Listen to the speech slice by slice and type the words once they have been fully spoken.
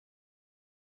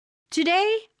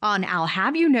Today on I'll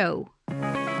Have You Know.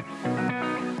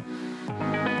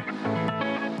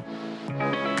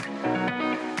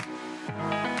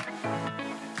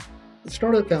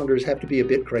 Startup founders have to be a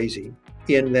bit crazy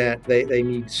in that they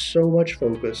need so much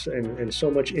focus and so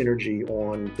much energy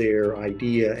on their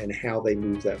idea and how they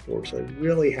move that forward. So they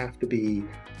really have to be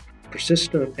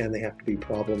persistent, and they have to be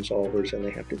problem solvers, and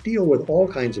they have to deal with all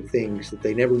kinds of things that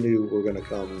they never knew were going to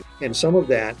come. And some of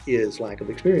that is lack of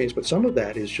experience, but some of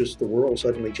that is just the world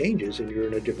suddenly changes and you're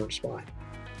in a different spot.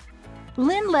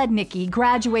 Lynn Lednicki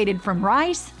graduated from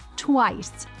Rice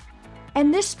twice.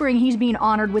 And this spring, he's being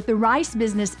honored with the Rice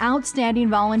Business Outstanding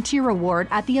Volunteer Award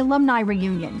at the Alumni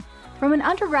Reunion. From an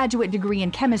undergraduate degree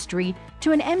in chemistry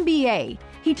to an MBA,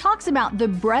 he talks about the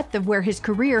breadth of where his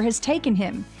career has taken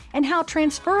him and how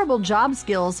transferable job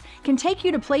skills can take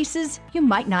you to places you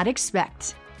might not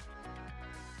expect.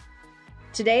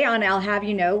 Today on I'll Have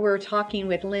You Know, we're talking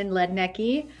with Lynn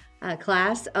Lednicki,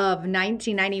 class of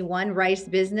 1991 Rice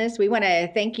Business. We want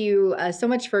to thank you so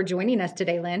much for joining us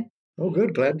today, Lynn. Oh,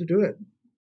 good. Glad to do it.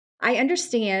 I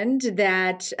understand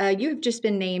that you've just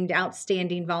been named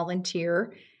Outstanding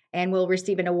Volunteer and will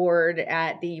receive an award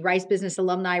at the Rice Business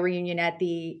Alumni Reunion at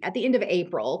the end of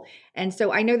April. And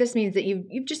so I know this means that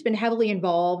you've just been heavily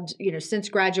involved, since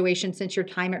graduation, since your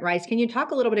time at Rice. Can you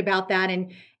talk a little bit about that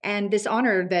and this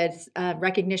honor, that's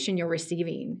recognition you're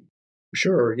receiving?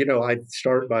 Sure. I'd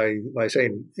start by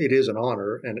saying it is an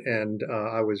honor, and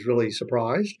I was really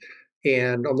surprised.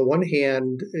 And on the one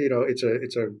hand,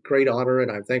 it's a great honor, and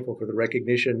I'm thankful for the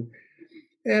recognition.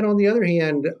 And on the other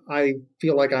hand, I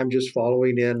feel like I'm just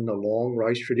following in a long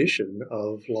Rice tradition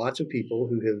of lots of people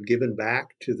who have given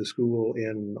back to the school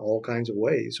in all kinds of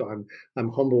ways. So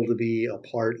I'm humbled to be a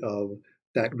part of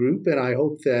that group, and I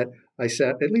hope that I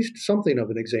set at least something of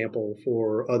an example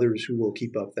for others who will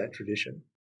keep up that tradition.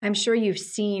 I'm sure you've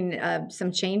seen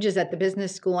some changes at the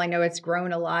business school. I know it's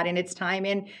grown a lot in its time,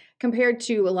 and compared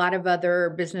to a lot of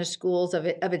other business schools of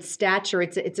its stature,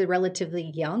 it's a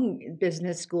relatively young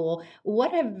business school.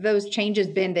 What have those changes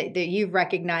been that you've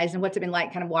recognized, and what's it been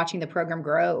like kind of watching the program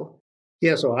grow?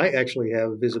 Yeah, so I actually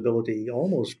have visibility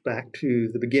almost back to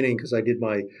the beginning because I did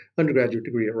my undergraduate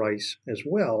degree at Rice as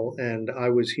well, and I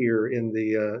was here in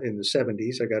the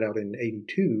 70s. I got out in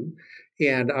 '82,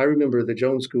 and I remember the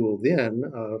Jones School then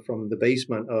from the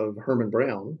basement of Herman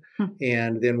Brown.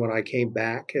 And then when I came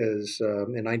back as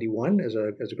in '91 as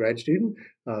a grad student,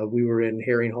 we were in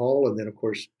Herring Hall, and then of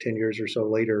course 10 years or so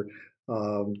later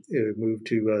it moved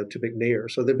to McNair.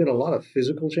 So there've been a lot of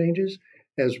physical changes,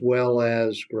 as well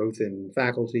as growth in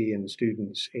faculty and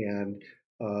students. And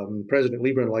President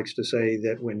Lieberman likes to say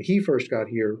that when he first got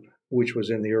here, which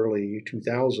was in the early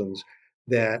 2000s,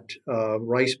 that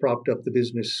Rice propped up the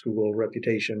business school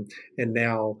reputation, and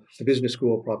now the business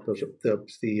school propped up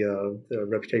the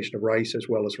reputation of Rice, as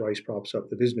well as Rice props up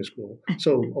the business school.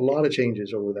 So a lot of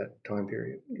changes over that time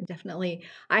period. Definitely.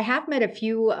 I have met a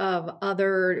few of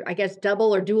other, I guess,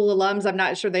 double or dual alums. I'm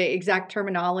not sure the exact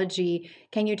terminology.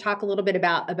 Can you talk a little bit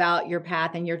about your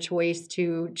path and your choice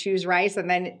to choose Rice and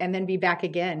then be back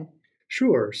again?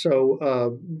 Sure.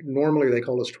 So normally they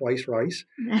call us twice Rice,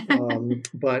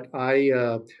 but I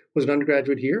was an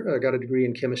undergraduate here. I got a degree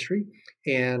in chemistry,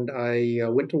 and I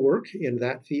went to work in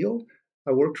that field.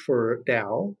 I worked for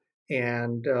Dow,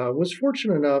 and was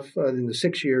fortunate enough in the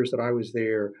 6 years that I was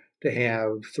there to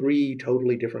have three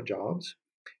totally different jobs.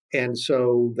 And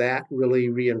so that really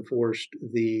reinforced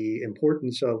the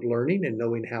importance of learning and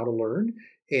knowing how to learn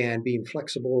and being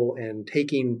flexible and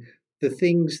taking the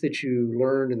things that you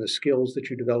learned and the skills that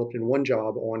you developed in one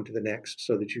job on to the next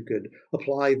so that you could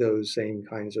apply those same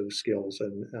kinds of skills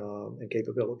and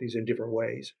capabilities in different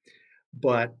ways.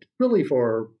 But really,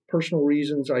 for personal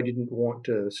reasons, I didn't want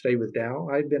to stay with Dow.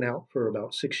 I'd been out for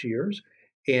about 6 years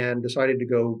and decided to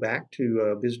go back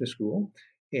to business school.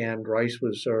 And Rice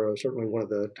was certainly one of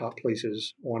the top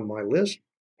places on my list,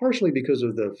 partially because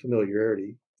of the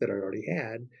familiarity that I already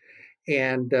had,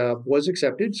 and was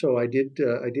accepted. So I did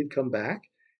come back.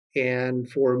 And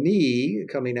for me,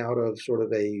 coming out of sort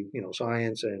of a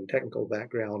science and technical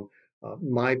background,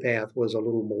 my path was a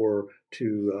little more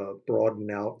to broaden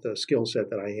out the skill set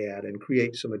that I had and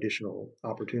create some additional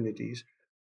opportunities.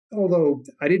 Although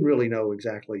I didn't really know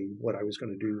exactly what I was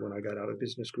going to do when I got out of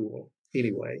business school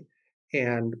anyway.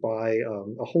 And by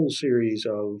a whole series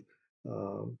of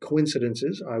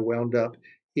coincidences, I wound up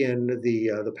in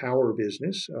the power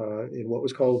business, in what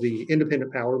was called the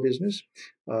independent power business.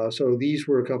 So these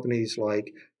were companies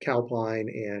like Calpine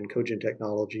and Cogen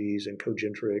Technologies and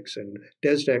Cogentrix, and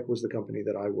Destech was the company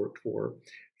that I worked for.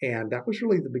 And that was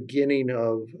really the beginning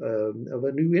of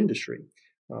a new industry.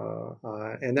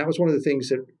 And that was one of the things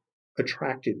that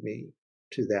attracted me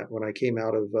to that. When I came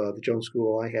out of the Jones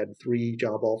School, I had 3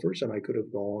 job offers, and I could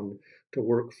have gone to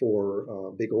work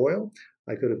for Big Oil.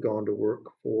 I could have gone to work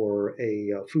for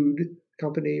a food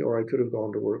company, or I could have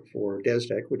gone to work for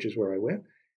Desdek, which is where I went.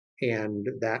 And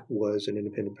that was an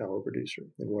independent power producer.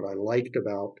 And what I liked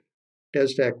about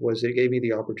Desdek was it gave me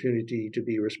the opportunity to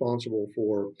be responsible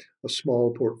for a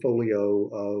small portfolio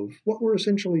of what were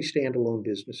essentially standalone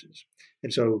businesses.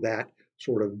 And so that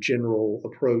sort of general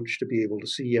approach to be able to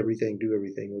see everything, do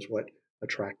everything was what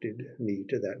attracted me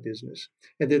to that business.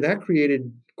 And then that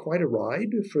created quite a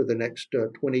ride for the next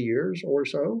 20 years or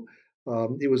so.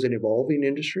 It was an evolving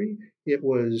industry. It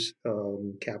was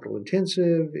capital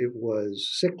intensive. It was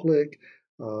cyclic.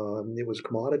 It was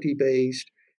commodity based.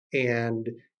 And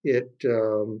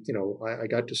I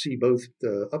got to see both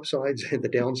the upsides and the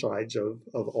downsides of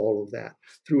all of that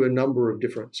through a number of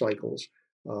different cycles.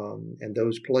 And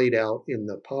those played out in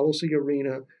the policy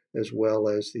arena as well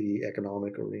as the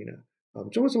economic arena.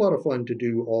 So it was a lot of fun to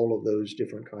do all of those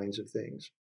different kinds of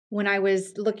things. When I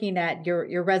was looking at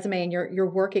your resume and your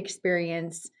work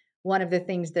experience, one of the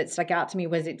things that stuck out to me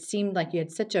was it seemed like you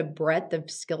had such a breadth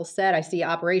of skill set. I see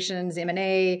operations,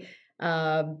 M&A,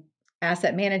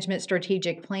 asset management,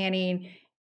 strategic planning.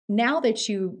 Now that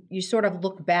you sort of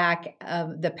look back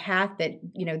the path that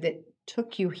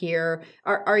took you here,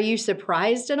 are you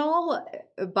surprised at all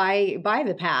by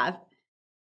the path?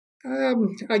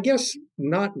 I guess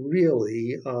not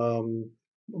really.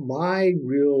 My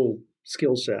real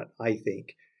skill set, I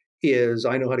think, is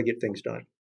I know how to get things done.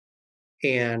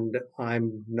 And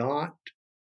I'm not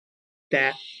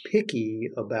that picky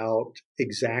about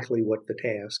exactly what the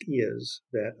task is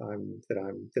that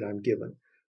I'm given.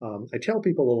 I tell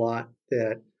people a lot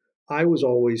that I was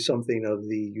always something of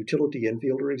the utility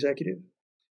infielder executive,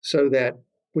 so that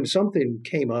when something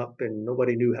came up and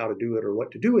nobody knew how to do it or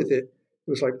what to do with it, it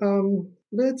was like,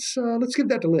 let's give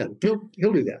that to Lynn.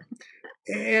 He'll do that,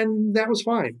 and that was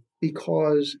fine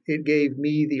because it gave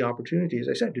me the opportunity, as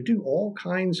I said, to do all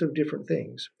kinds of different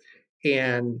things,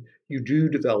 and you do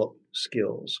develop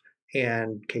skills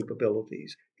and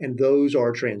capabilities, and those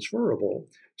are transferable.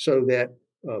 So that,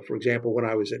 for example, when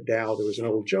I was at Dow, there was an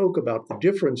old joke about the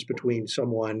difference between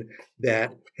someone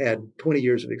that had 20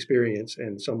 years of experience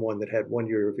and someone that had 1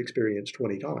 year of experience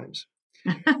 20 times.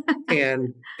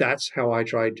 And that's how I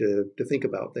tried to think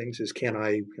about things: is can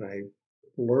I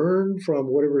learn from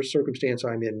whatever circumstance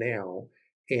I'm in now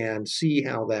and see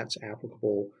how that's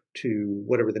applicable to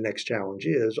whatever the next challenge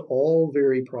is, all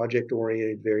very project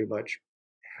oriented, very much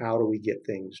how do we get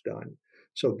things done.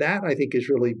 So that, I think, has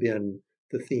really been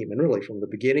the theme. And really from the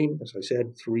beginning, as I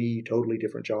said, 3 totally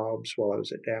different jobs while I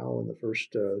was at Dow in the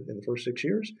first 6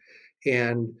 years.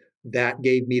 And that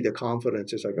gave me the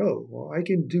confidence as I go, well, I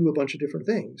can do a bunch of different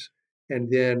things. And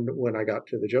then when I got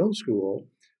to the Jones School,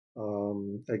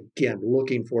 again,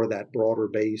 looking for that broader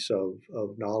base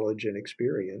of knowledge and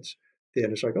experience,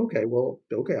 then it's like, okay,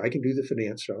 I can do the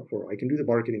finance stuff, or I can do the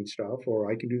marketing stuff, or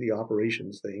I can do the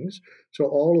operations things. So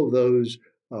all of those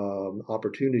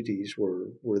opportunities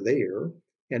were there.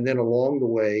 And then along the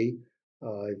way,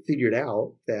 I figured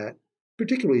out that,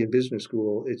 particularly in business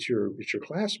school, it's your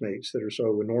classmates that are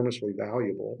so enormously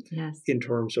valuable. Yes. In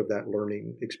terms of that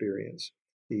learning experience.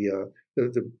 The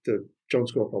Jones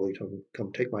School probably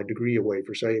come take my degree away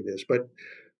for saying this, but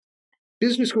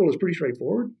business school is pretty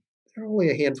straightforward. There are only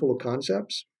a handful of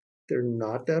concepts. They're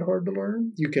not that hard to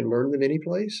learn. You can learn them any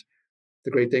place.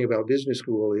 The great thing about business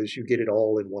school is you get it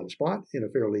all in one spot in a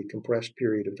fairly compressed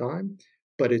period of time,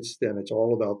 but it's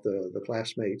all about the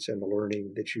classmates and the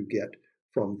learning that you get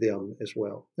from them as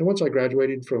well. And once I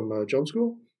graduated from Jones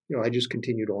School, I just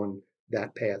continued on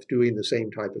that path, doing the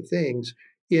same type of things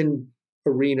in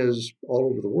arenas all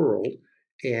over the world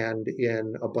and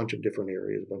in a bunch of different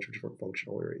areas, a bunch of different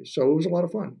functional areas. So it was a lot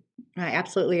of fun. I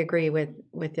absolutely agree with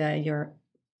your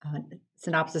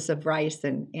synopsis of Rice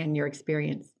and your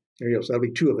experience. There you go. So that'll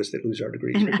be 2 of us that lose our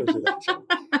degrees because of that. So.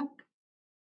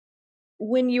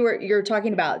 When you're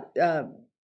talking about,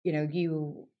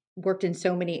 you worked in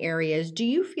so many areas, do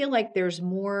you feel like there's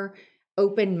more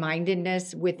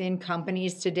open-mindedness within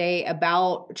companies today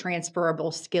about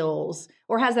transferable skills,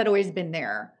 or has that always been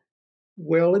there?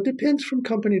 Well, it depends from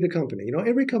company to company.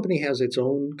 Every company has its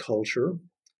own culture,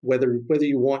 whether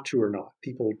you want to or not.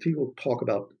 People talk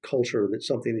about culture, that's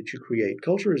something that you create.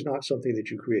 Culture is not something that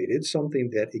you create. It's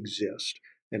something that exists,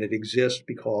 and it exists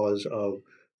because of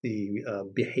the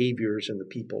behaviors and the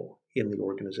people in the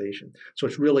organization. So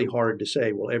it's really hard to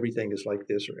say, well, everything is like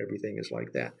this or everything is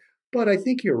like that. But I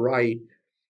think you're right.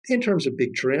 In terms of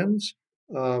big trends,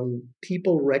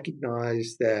 people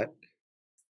recognize that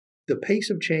the pace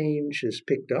of change has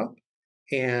picked up,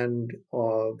 And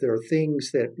there are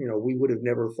things that, we would have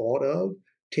never thought of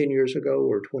 10 years ago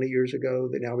or 20 years ago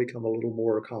that now become a little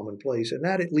more commonplace. And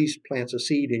that at least plants a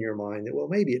seed in your mind that, well,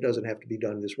 maybe it doesn't have to be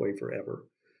done this way forever.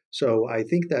 So I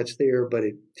think that's there, but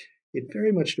it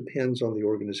very much depends on the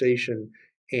organization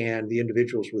and the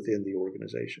individuals within the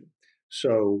organization.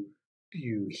 So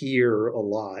you hear a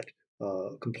lot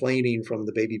complaining from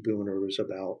the baby boomers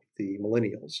about the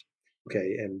millennials,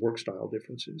 okay, and work style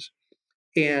differences.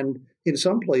 And in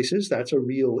some places, that's a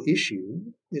real issue.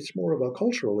 It's more of a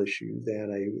cultural issue than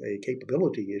a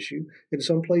capability issue. In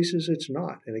some places, it's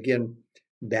not. And again,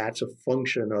 that's a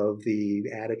function of the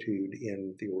attitude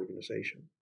in the organization.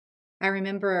 I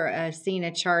remember seeing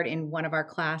a chart in one of our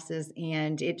classes,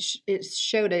 and it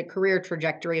showed a career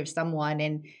trajectory of someone,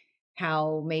 and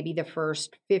how maybe the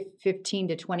first 15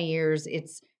 to 20 years,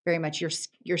 it's very much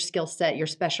your skill set, your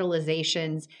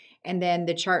specializations, and then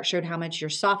the chart showed how much your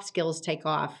soft skills take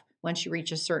off once you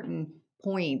reach a certain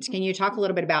point. Can you talk a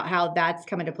little bit about how that's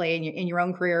come into play in your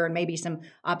own career, and maybe some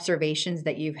observations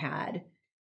that you've had?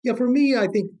 Yeah, for me, I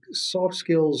think soft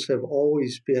skills have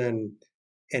always been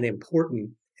an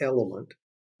important element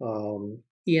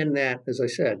in that, as I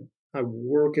said, I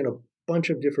work in a bunch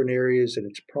of different areas and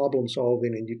it's problem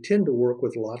solving, and you tend to work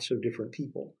with lots of different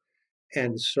people.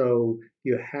 And so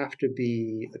you have to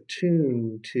be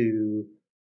attuned to,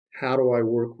 how do I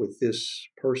work with this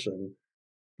person?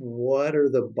 What are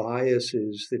the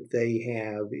biases that they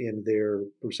have in their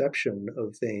perception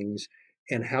of things?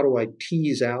 And how do I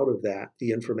tease out of that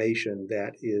the information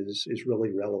that is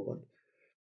really relevant?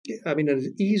 I mean,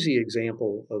 an easy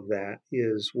example of that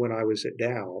is when I was at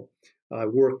Dow. I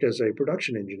worked as a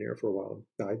production engineer for a while.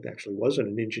 I actually wasn't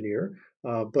an engineer,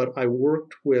 but I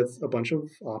worked with a bunch of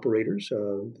operators,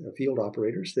 field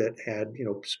operators that had,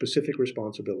 specific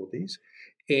responsibilities.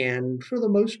 And for the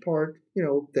most part,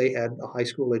 they had a high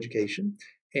school education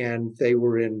and they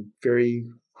were in very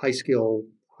high skill,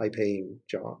 high paying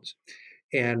jobs.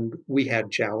 And we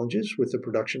had challenges with the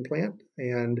production plant,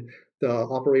 and the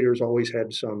operators always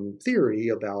had some theory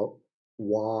about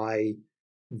why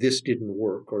this didn't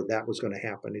work or that was going to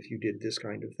happen if you did this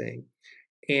kind of thing.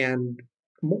 And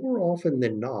more often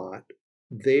than not,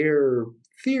 their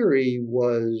theory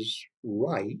was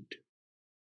right,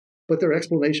 but their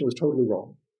explanation was totally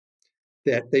wrong.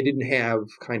 That they didn't have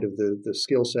kind of the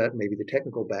skill set, maybe the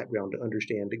technical background to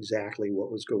understand exactly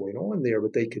what was going on there,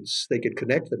 but they could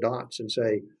connect the dots and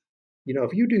say,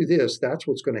 if you do this, that's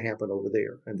what's going to happen over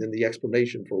there. And then the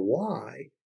explanation for why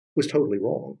was totally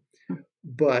wrong.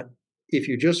 But if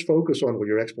you just focus on what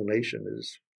your explanation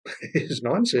is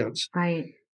nonsense,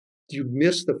 right, you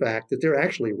miss the fact that they're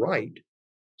actually right.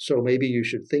 So maybe you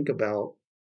should think about,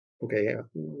 okay,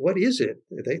 what is it?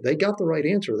 They got the right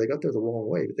answer. They got there the wrong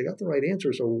way, but they got the right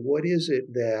answer. So what is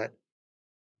it that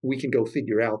we can go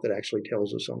figure out that actually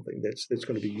tells us something that's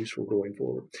going to be useful going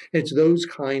forward? And it's those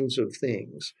kinds of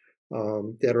things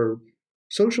that are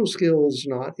social skills,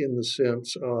 not in the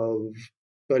sense of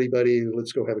buddy,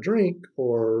 let's go have a drink,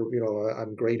 or,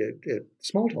 I'm great at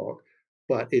small talk,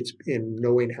 but it's in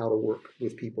knowing how to work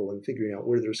with people and figuring out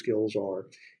where their skills are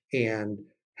and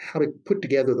how to put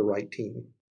together the right team.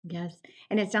 Yes.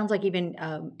 And it sounds like even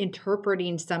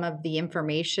interpreting some of the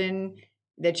information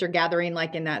that you're gathering,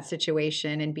 like in that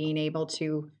situation, and being able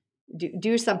to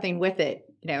do something with it,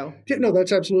 Yeah, no,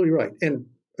 that's absolutely right. And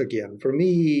again, for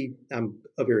me, I'm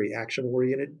a very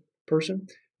action-oriented person,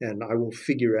 and I will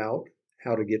figure out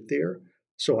how to get there.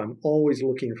 So I'm always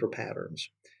looking for patterns.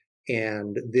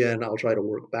 And then I'll try to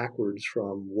work backwards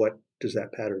from, what does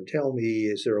that pattern tell me?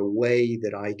 Is there a way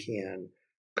that I can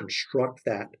construct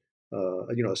that,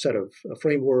 a set of a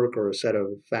framework or a set of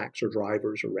facts or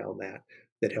drivers around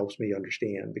that helps me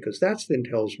understand? Because that then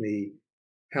tells me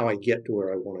how I get to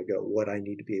where I want to go, what I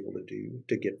need to be able to do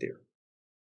to get there.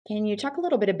 Can you talk a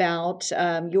little bit about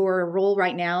your role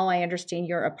right now? I understand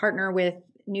you're a partner with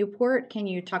Newport. Can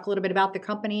you talk a little bit about the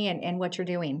company and what you're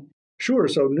doing? Sure.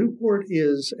 So Newport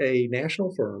is a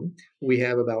national firm. We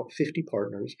have about 50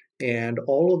 partners, and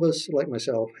all of us, like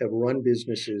myself, have run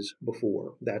businesses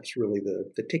before. That's really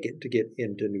the ticket to get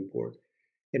into Newport.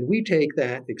 And we take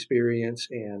that experience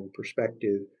and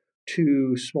perspective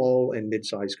to small and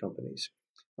mid-sized companies,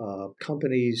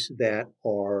 companies that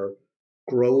are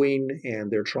growing and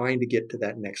they're trying to get to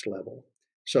that next level.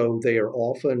 So they are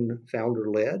often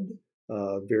founder-led,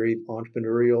 very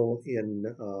entrepreneurial in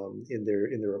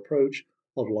their approach.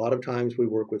 A lot of times we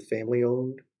work with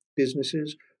family-owned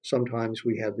businesses. Sometimes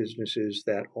we have businesses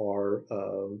that are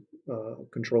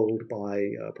controlled by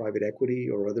private equity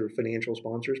or other financial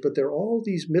sponsors. But they're all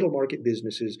these middle market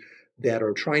businesses that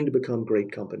are trying to become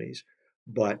great companies.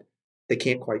 But they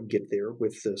can't quite get there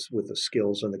with the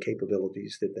skills and the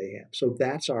capabilities that they have. So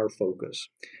that's our focus.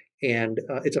 And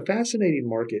it's a fascinating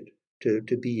market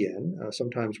to be in.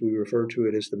 Sometimes we refer to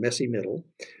it as the messy middle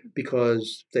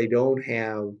because they don't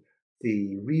have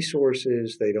the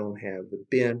resources, they don't have the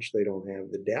bench, they don't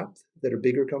have the depth that a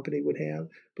bigger company would have,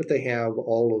 but they have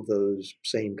all of those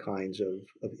same kinds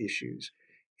of issues.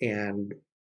 And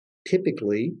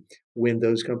typically, when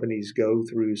those companies go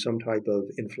through some type of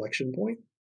inflection point,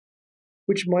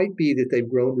 which might be that they've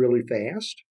grown really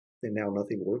fast and now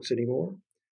nothing works anymore,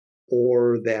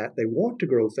 or that they want to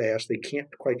grow fast, they can't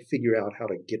quite figure out how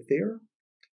to get there,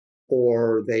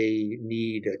 or they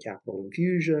need a capital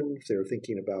infusion, if they're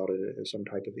thinking about it as some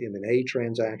type of M&A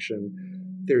transaction.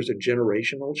 There's a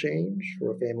generational change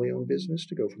for a family-owned business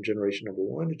to go from generation number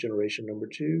 1 to generation number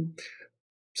 2.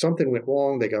 Something went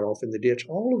wrong, they got off in the ditch.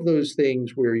 All of those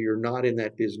things where you're not in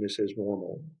that business as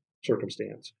normal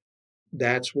circumstance.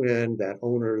 That's when that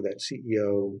owner, that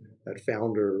CEO, that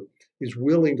founder is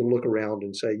willing to look around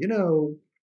and say,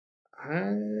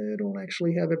 I don't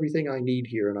actually have everything I need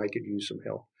here and I could use some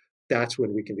help. That's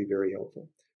when we can be very helpful.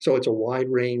 So it's a wide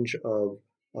range of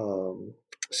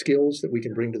skills that we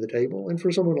can bring to the table. And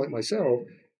for someone like myself,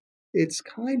 it's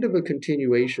kind of a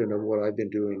continuation of what I've been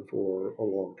doing for a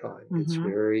long time. Mm-hmm.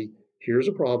 It's here's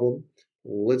a problem.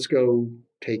 Let's go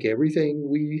take everything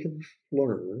we have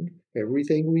learned,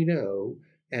 everything we know,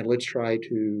 and let's try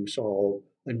to solve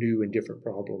a new and different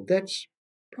problem. That's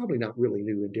probably not really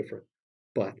new and different,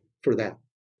 but for that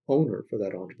owner, for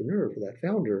that entrepreneur, for that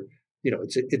founder,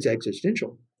 it's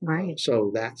existential. Right.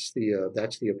 So that's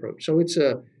the approach. So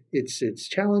it's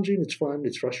challenging, it's fun,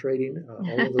 it's frustrating,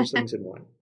 all of those things in one.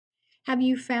 Have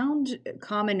you found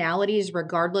commonalities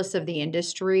regardless of the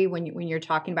industry when you're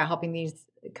talking about helping these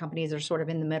companies that are sort of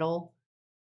in the middle?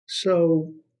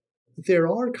 So there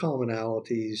are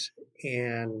commonalities,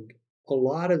 and a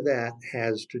lot of that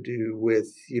has to do with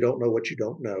you don't know what you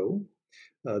don't know.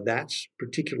 That's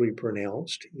particularly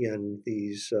pronounced in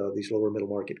these lower middle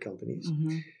market companies.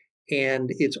 Mm-hmm. And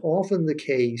it's often the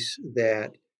case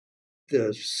that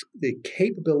the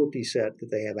capability set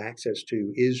that they have access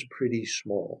to is pretty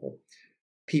small.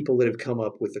 People that have come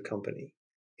up with the company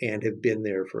and have been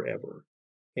there forever.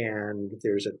 And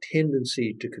there's a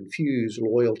tendency to confuse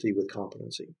loyalty with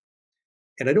competency.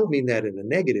 And I don't mean that in a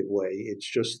negative way. It's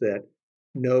just that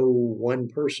no one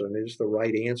person is the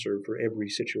right answer for every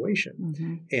situation.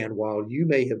 Mm-hmm. And while you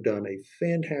may have done a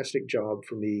fantastic job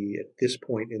for me at this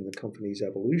point in the company's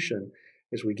evolution,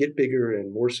 as we get bigger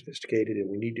and more sophisticated and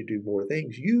we need to do more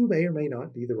things, you may or may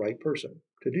not be the right person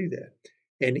to do that.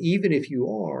 And even if you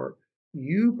are,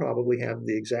 you probably have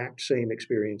the exact same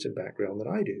experience and background that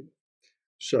I do.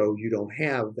 So you don't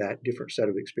have that different set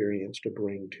of experience to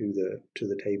bring to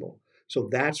the table. So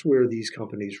that's where these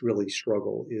companies really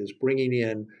struggle, is bringing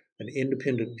in an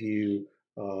independent view,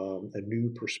 a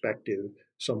new perspective,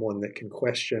 someone that can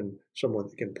question, someone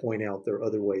that can point out there are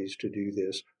other ways to do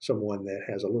this, someone that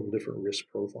has a little different risk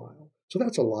profile. So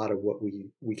that's a lot of what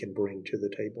we can bring to the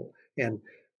table. And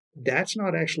that's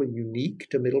not actually unique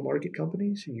to middle market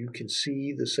companies. You can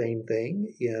see the same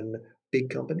thing in big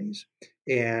companies.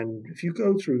 And if you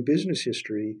go through business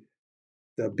history,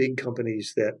 the big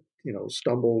companies that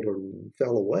stumbled or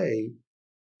fell away,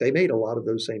 they made a lot of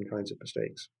those same kinds of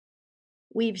mistakes.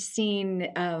 We've seen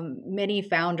many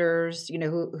founders,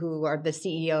 who are the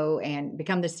CEO and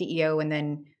become the CEO and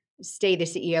then stay the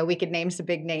CEO. We could name some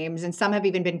big names, and some have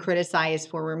even been criticized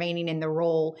for remaining in the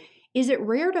role. Is it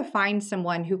rare to find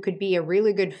someone who could be a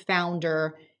really good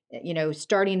founder,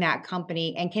 starting that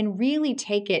company and can really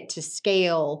take it to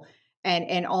scale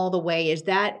and all the way?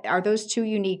 Are those two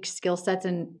unique skill sets,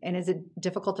 and is it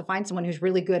difficult to find someone who's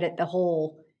really good at the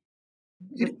whole?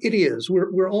 It is.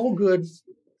 We're all good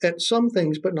at some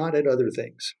things, but not at other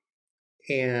things.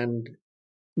 And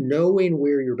knowing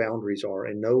where your boundaries are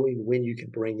and knowing when you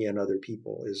can bring in other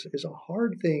people is a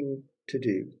hard thing to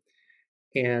do.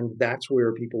 And that's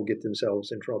where people get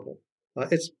themselves in trouble.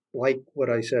 It's like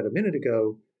what I said a minute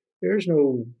ago. There's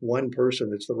no one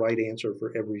person that's the right answer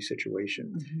for every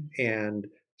situation. Mm-hmm. And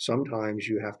sometimes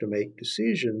you have to make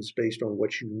decisions based on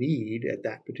what you need at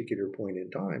that particular point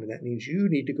in time. And that means you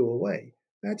need to go away.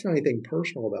 That's not anything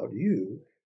personal about you.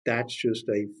 That's just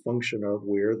a function of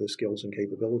where the skills and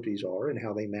capabilities are and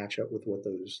how they match up with what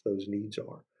those needs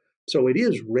are. So it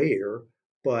is rare,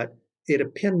 but it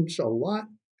depends a lot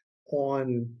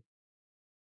on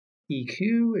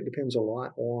EQ. It depends a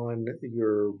lot on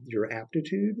your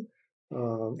aptitude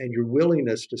and your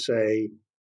willingness to say,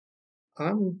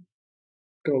 I'm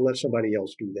going to let somebody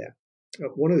else do that.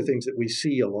 One of the things that we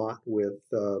see a lot with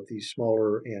these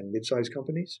smaller and mid-sized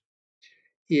companies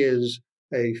is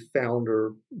a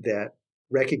founder that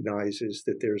recognizes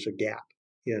that there's a gap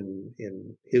in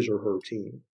his or her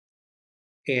team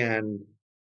and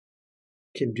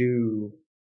can do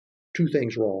two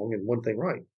things wrong and one thing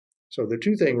right. So the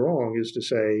two thing wrong is to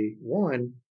say,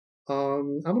 one,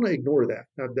 I'm going to ignore that.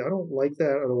 I don't like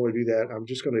that. I don't want to do that. I'm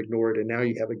just going to ignore it. And now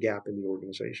you have a gap in the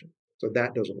organization. So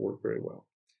that doesn't work very well.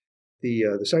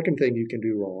 The second thing you can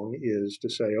do wrong is to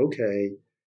say, okay,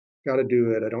 got to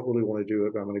do it. I don't really want to do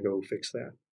it, but I'm going to go fix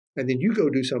that. And then you go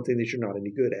do something that you're not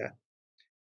any good at.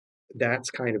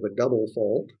 That's kind of a double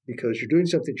fault because you're doing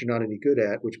something that you're not any good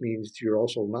at, which means you're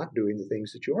also not doing the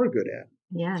things that you are good at.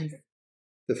 Yes.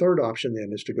 The third option then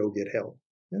is to go get help.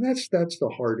 And that's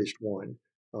the hardest one.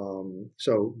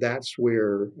 So that's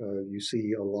where you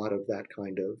see a lot of that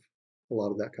kind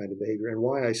of behavior. And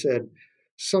why I said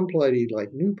somebody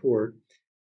like Newport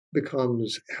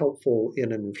becomes helpful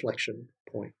in an inflection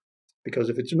point. Because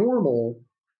if it's normal,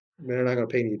 they're not going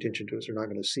to pay any attention to us. They're not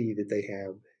going to see that they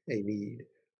have a need.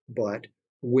 But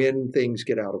when things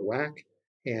get out of whack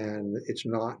and it's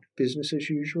not business as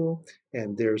usual,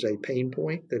 and there's a pain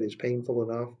point that is painful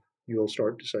enough, you'll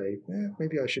start to say,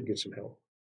 maybe I should get some help.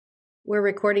 We're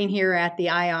recording here at the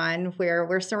ION, where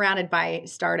we're surrounded by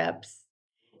startups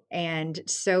and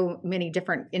so many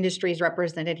different industries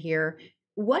represented here.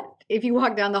 What, if you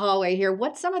walk down the hallway here,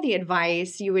 what's some of the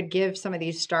advice you would give some of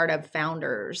these startup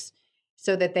founders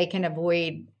so that they can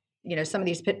avoid, some of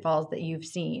these pitfalls that you've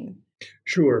seen?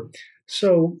 Sure.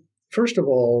 So first of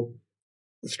all,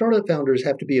 the startup founders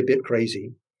have to be a bit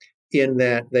crazy in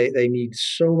that they need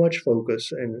so much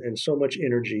focus and so much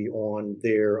energy on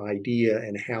their idea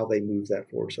and how they move that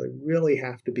forward. So they really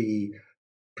have to be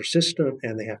persistent,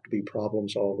 and they have to be problem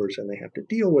solvers, and they have to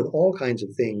deal with all kinds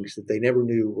of things that they never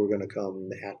knew were going to come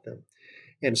at them.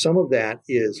 And some of that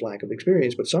is lack of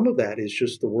experience, but some of that is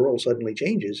just the world suddenly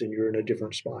changes and you're in a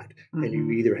different spot. Mm-hmm. And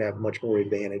you either have much more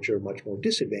advantage or much more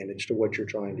disadvantage to what you're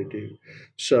trying to do.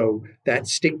 So that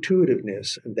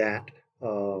stick-to-itiveness, that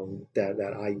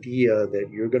idea that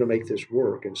you're going to make this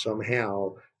work and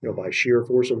somehow, by sheer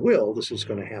force of will, this is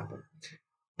going to happen.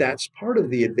 That's part of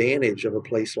the advantage of a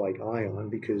place like ION,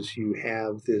 because you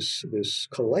have this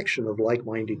collection of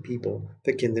like-minded people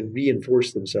that can then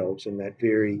reinforce themselves in that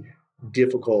very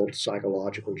difficult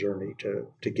psychological journey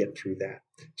to get through that.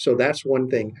 So that's one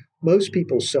thing. Most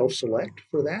people self-select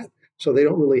for that, so they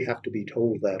don't really have to be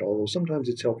told that, although sometimes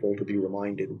it's helpful to be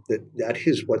reminded that that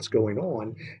is what's going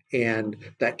on, and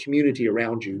that community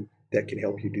around you that can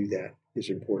help you do that is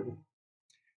important.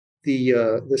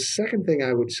 The second thing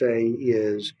I would say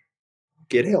is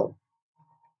get help.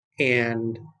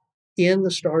 And in the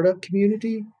startup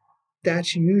community,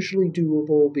 that's usually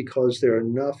doable because there are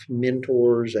enough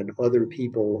mentors and other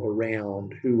people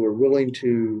around who are willing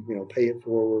to, pay it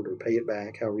forward or pay it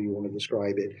back, however you want to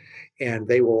describe it, and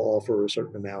they will offer a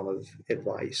certain amount of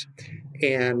advice.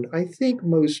 And I think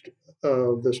most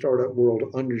of the startup world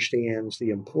understands the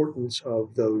importance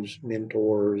of those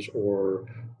mentors or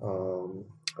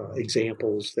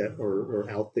examples that are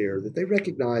out there, that they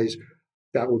recognize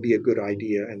that would be a good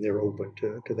idea and they're open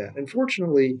to that. And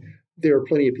fortunately, there are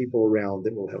plenty of people around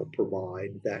that will help provide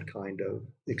that kind of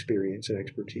experience and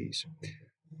expertise.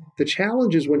 The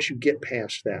challenge is once you get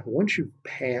past that, once you've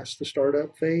passed the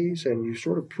startup phase and you've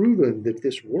sort of proven that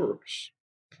this works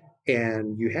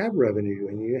and you have revenue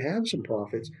and you have some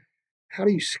profits, how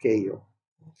do you scale?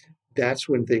 That's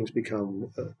when things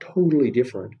become totally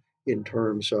different in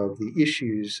terms of the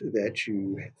issues that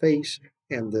you face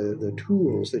and the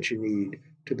tools that you need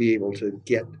to be able to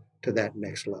get to that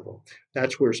next level.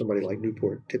 That's where somebody like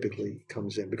Newport typically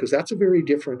comes in, because that's a very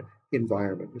different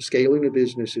environment. Scaling a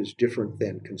business is different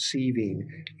than conceiving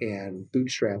and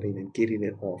bootstrapping and getting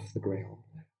it off the ground.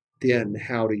 Then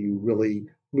how do you really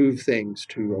move things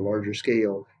to a larger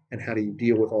scale, and how do you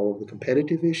deal with all of the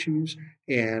competitive issues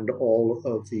and all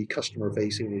of the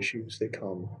customer-facing issues that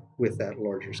come with that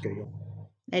larger scale?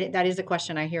 That is a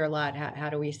question I hear a lot. How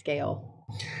do we scale?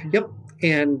 Yep.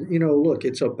 And, look,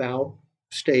 it's about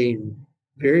staying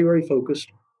very, very focused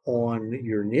on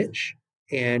your niche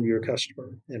and your customer.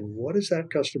 And what does that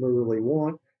customer really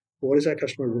want? What does that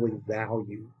customer really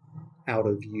value out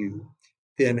of you?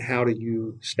 Then how do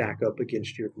you stack up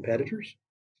against your competitors?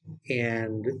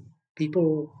 And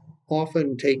people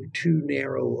often take too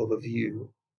narrow of a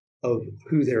view of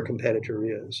who their competitor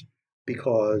is,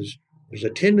 because there's a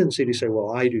tendency to say,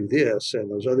 well, I do this, and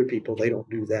those other people, they don't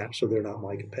do that, so they're not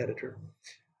my competitor.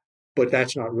 But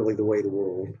that's not really the way the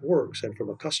world works. And from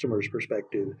a customer's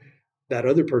perspective, that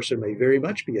other person may very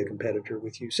much be a competitor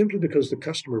with you simply because the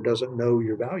customer doesn't know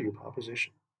your value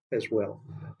proposition. as well.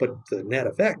 But the net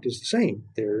effect is the same.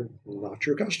 They're not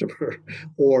your customer,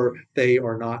 or they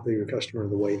are not your customer in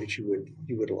the way that you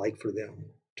would like for them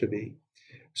to be.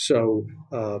 So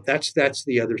that's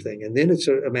the other thing. And then it's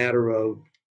a matter of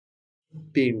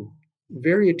being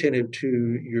very attentive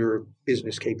to your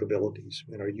business capabilities.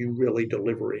 And are you really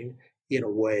delivering in a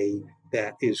way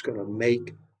that is going to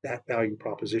make that value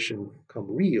proposition come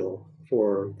real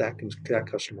for that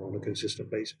customer on a consistent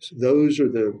basis? Those are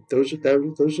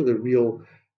the real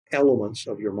elements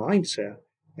of your mindset.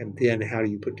 And then how do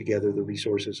you put together the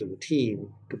resources and the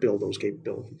team to build those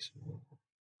capabilities?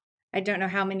 I don't know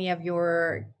how many of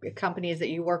your companies that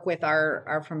you work with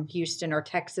are from Houston or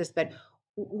Texas, but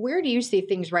where do you see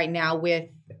things right now with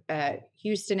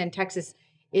Houston and Texas?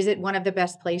 Is it one of the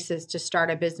best places to start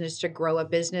a business, to grow a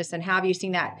business? And how have you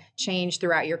seen that change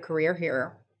throughout your career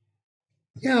here?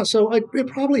 Yeah, so it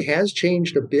probably has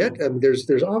changed a bit.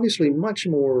 There's obviously much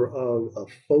more of a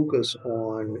focus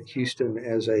on Houston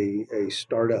as a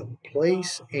startup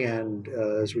place, and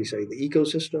as we say, the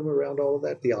ecosystem around all of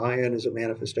that. The Ion is a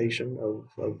manifestation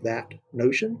of that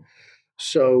notion.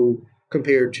 So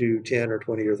compared to 10 or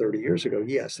 20 or 30 years ago,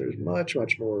 yes, there's much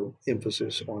more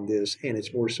emphasis on this, and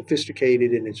it's more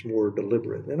sophisticated and it's more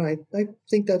deliberate, and I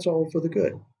think that's all for the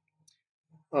good.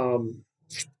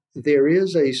 There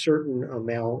is a certain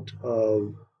amount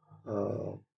of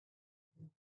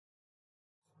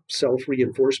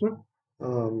self-reinforcement,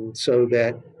 so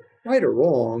that, right or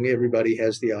wrong, everybody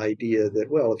has the idea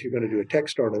that, well, if you're going to do a tech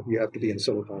startup, you have to be in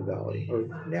Silicon Valley, or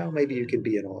now maybe you can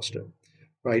be in Austin,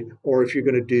 right? Or if you're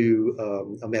going to do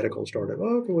a medical startup,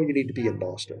 okay, well, you need to be in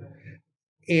Boston.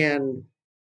 And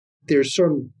there's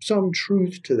some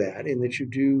truth to that, in that you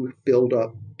do build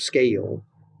up scale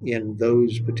in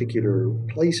those particular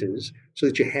places so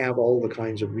that you have all the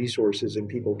kinds of resources and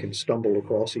people can stumble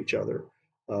across each other.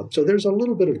 So there's a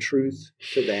little bit of truth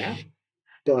to that,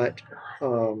 but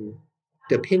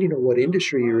depending on what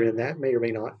industry you're in, that may or may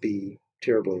not be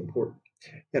terribly important.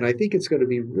 And I think it's going to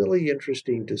be really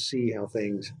interesting to see how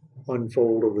things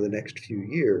unfold over the next few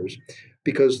years,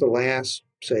 because the last,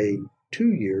 say,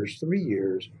 2 years, 3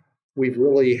 years, we've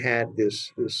really had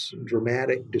this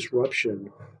dramatic disruption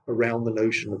around the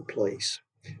notion of place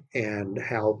and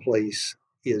how place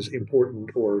is important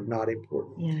or not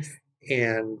important. Yes.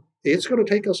 And it's going to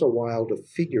take us a while to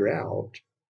figure out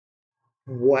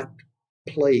what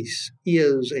place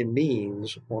is and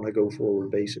means on a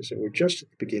go-forward basis. And we're just at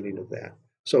the beginning of that.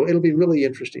 So it'll be really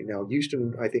interesting. Now,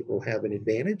 Houston, I think, will have an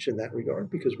advantage in that regard,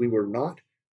 because we were not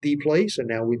the place, and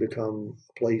now we become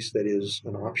a place that is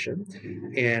an option.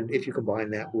 And if you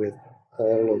combine that with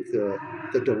all of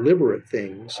the deliberate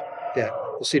things that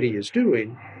the city is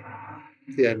doing,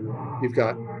 then you've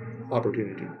got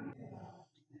opportunity.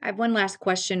 I have one last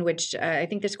question, which I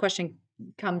think this question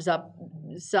comes up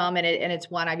some, and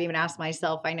it's one I've even asked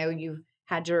myself. I know you've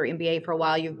had your MBA for a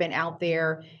while. You've been out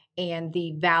there, and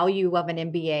the value of an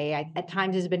MBA at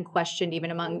times has been questioned,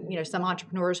 even among some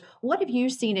entrepreneurs. What have you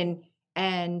seen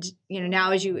and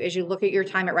now as you look at your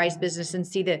time at Rice Business and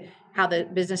see how the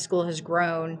business school has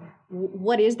grown,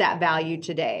 what is that value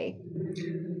today?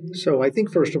 So I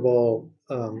think, first of all,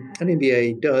 an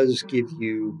MBA does give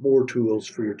you more tools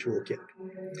for your toolkit.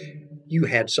 You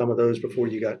had some of those before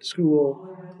you got to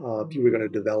school. You were going to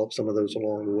develop some of those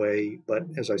along the way. But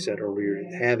as I said earlier,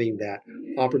 having that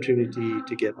opportunity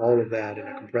to get all of that in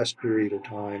a compressed period of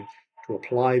time, to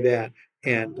apply that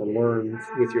and to learn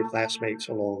with your classmates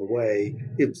along the way,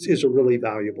 is a really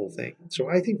valuable thing. So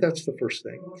I think that's the first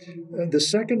thing. The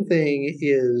second thing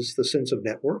is the sense of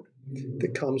network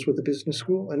that comes with the business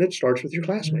school. And it starts with your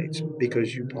classmates,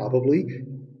 because you probably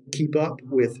keep up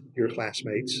with your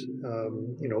classmates,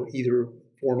 either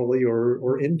formally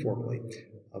or informally.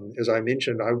 As I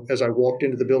mentioned, as I walked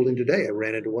into the building today, I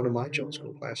ran into one of my Jones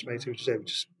School classmates who was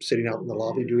just sitting out in the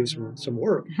lobby doing some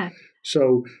work.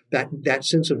 So that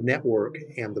sense of network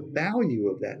and the value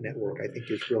of that network, I think,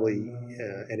 is really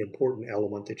an important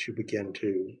element that you begin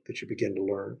to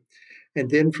learn. And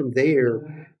then from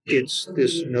there, it's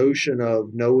this notion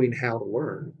of knowing how to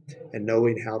learn and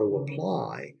knowing how to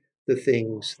apply the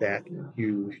things that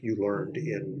you learned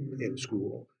in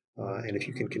school. And if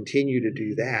you can continue to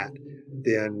do that,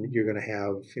 then you're going to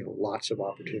have lots of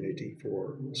opportunity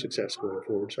for success going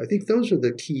forward. So I think those are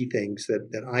the key things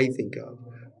that I think of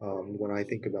when I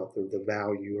think about the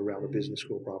value around a business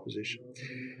school proposition.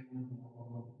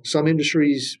 Some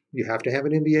industries, you have to have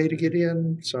an MBA to get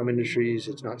in. Some industries,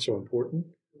 it's not so important.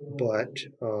 But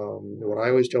what I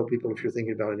always tell people, if you're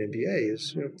thinking about an MBA,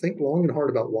 is think long and hard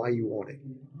about why you want it,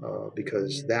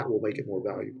 because that will make it more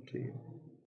valuable to you.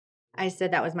 I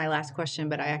said that was my last question,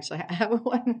 but I actually have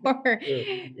one more.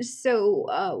 Yeah.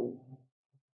 So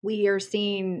we are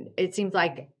seeing, it seems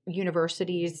like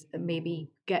universities maybe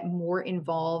get more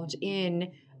involved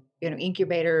in,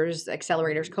 incubators,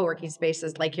 accelerators, co-working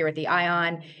spaces like here at the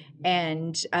ION,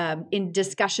 and in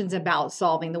discussions about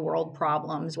solving the world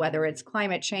problems, whether it's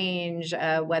climate change,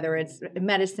 whether it's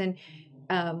medicine.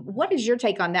 What is your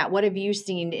take on that? What have you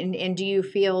seen? And do you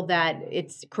feel that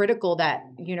it's critical that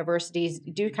universities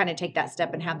do kind of take that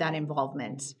step and have that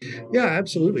involvement? Yeah,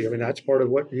 absolutely. I mean, that's part of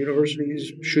what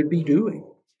universities should be doing.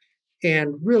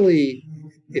 And really,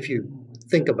 if you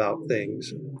think about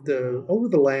things, over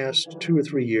the last 2 or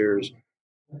 3 years,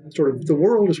 sort of the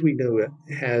world as we know it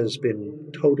has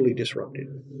been totally disrupted.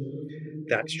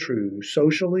 That's true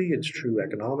socially, it's true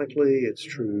economically, it's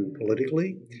true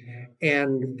politically,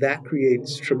 and that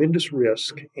creates tremendous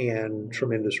risk and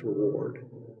tremendous reward.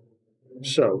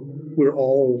 So we're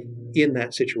all in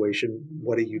that situation.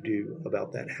 What do you do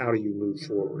about that? How do you move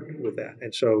forward with that?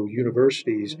 And so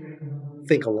universities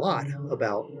think a lot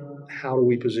about how do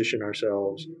we position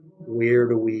ourselves? Where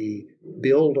do we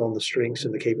build on the strengths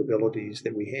and the capabilities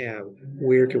that we have?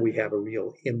 Where can we have a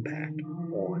real impact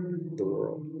on the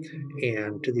world?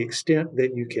 And to the extent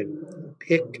that you can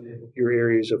pick your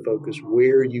areas of focus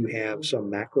where you have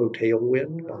some macro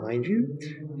tailwind behind you,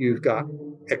 you've got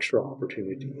extra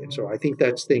opportunity. And so I think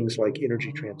that's things like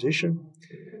energy transition.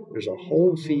 There's a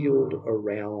whole field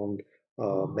around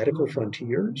medical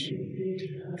frontiers.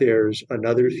 There's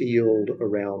another field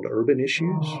around urban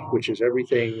issues, which is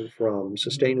everything from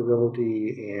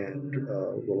sustainability and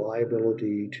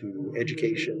reliability to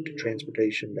education to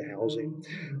transportation to housing.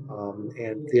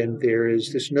 And then there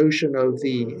is this notion of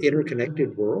the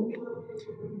interconnected world.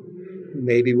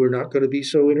 Maybe we're not going to be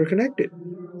so interconnected.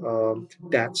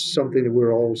 That's something that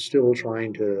we're all still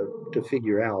trying to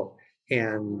figure out.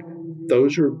 And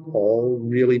those are all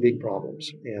really big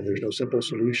problems, and there's no simple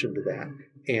solution to that.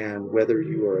 And whether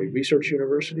you are a research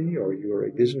university or you are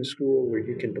a business school where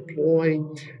you can deploy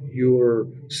your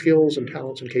skills and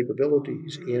talents and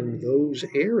capabilities in those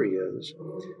areas,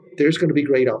 there's going to be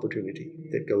great opportunity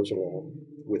that goes along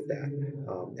with that.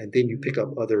 And then you pick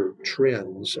up other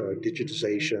trends,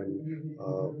 digitization,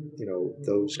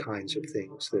 those kinds of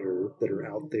things that are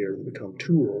out there that become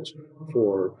tools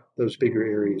for those bigger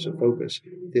areas of focus.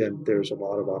 Then there's a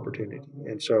lot of opportunity.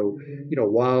 And so,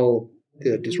 while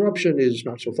the disruption is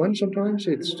not so fun sometimes,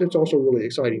 it's also really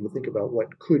exciting to think about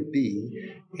what could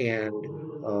be, and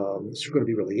it's going to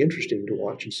be really interesting to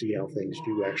watch and see how things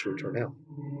do actually turn out.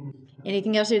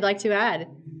 Anything else you'd like to add?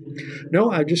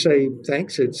 No, I just say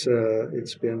thanks. It's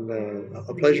been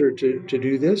a pleasure to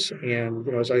do this, and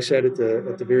as I said at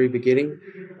the very beginning,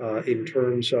 in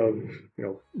terms of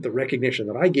the recognition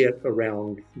that I get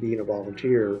around being a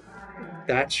volunteer,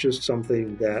 that's just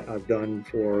something that I've done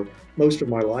for most of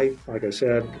my life. Like I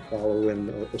said, following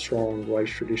a strong Rice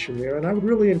tradition there, and I would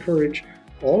really encourage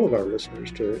all of our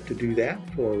listeners to do that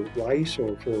for Rice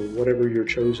or for whatever your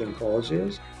chosen cause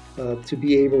is, to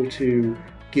be able to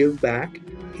give back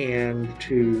and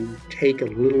to take a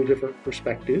little different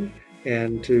perspective,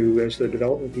 and to, as the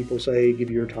development people say, give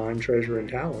your time, treasure, and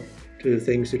talent to the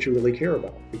things that you really care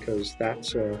about, because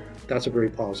that's a very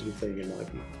positive thing in my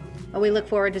view. Well, we look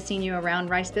forward to seeing you around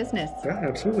Rice Business. Yeah,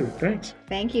 absolutely. Thanks.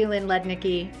 Thank you, Lynn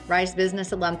Lednicki, Rice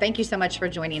Business alum. Thank you so much for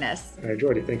joining us. I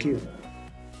enjoyed it. Thank you.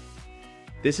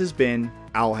 This has been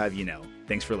I'll Have You Know.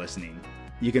 Thanks for listening.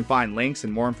 You can find links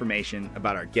and more information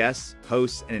about our guests,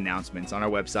 hosts, and announcements on our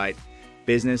website,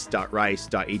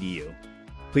 business.rice.edu.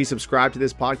 Please subscribe to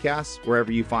this podcast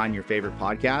wherever you find your favorite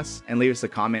podcasts, and leave us a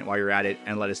comment while you're at it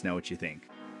and let us know what you think.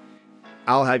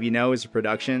 I'll Have You Know is a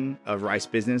production of Rice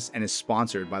Business and is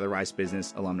sponsored by the Rice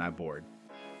Business Alumni Board.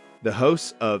 The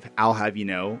hosts of I'll Have You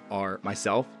Know are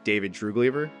myself, David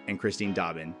Trugliever, and Christine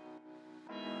Dobbin.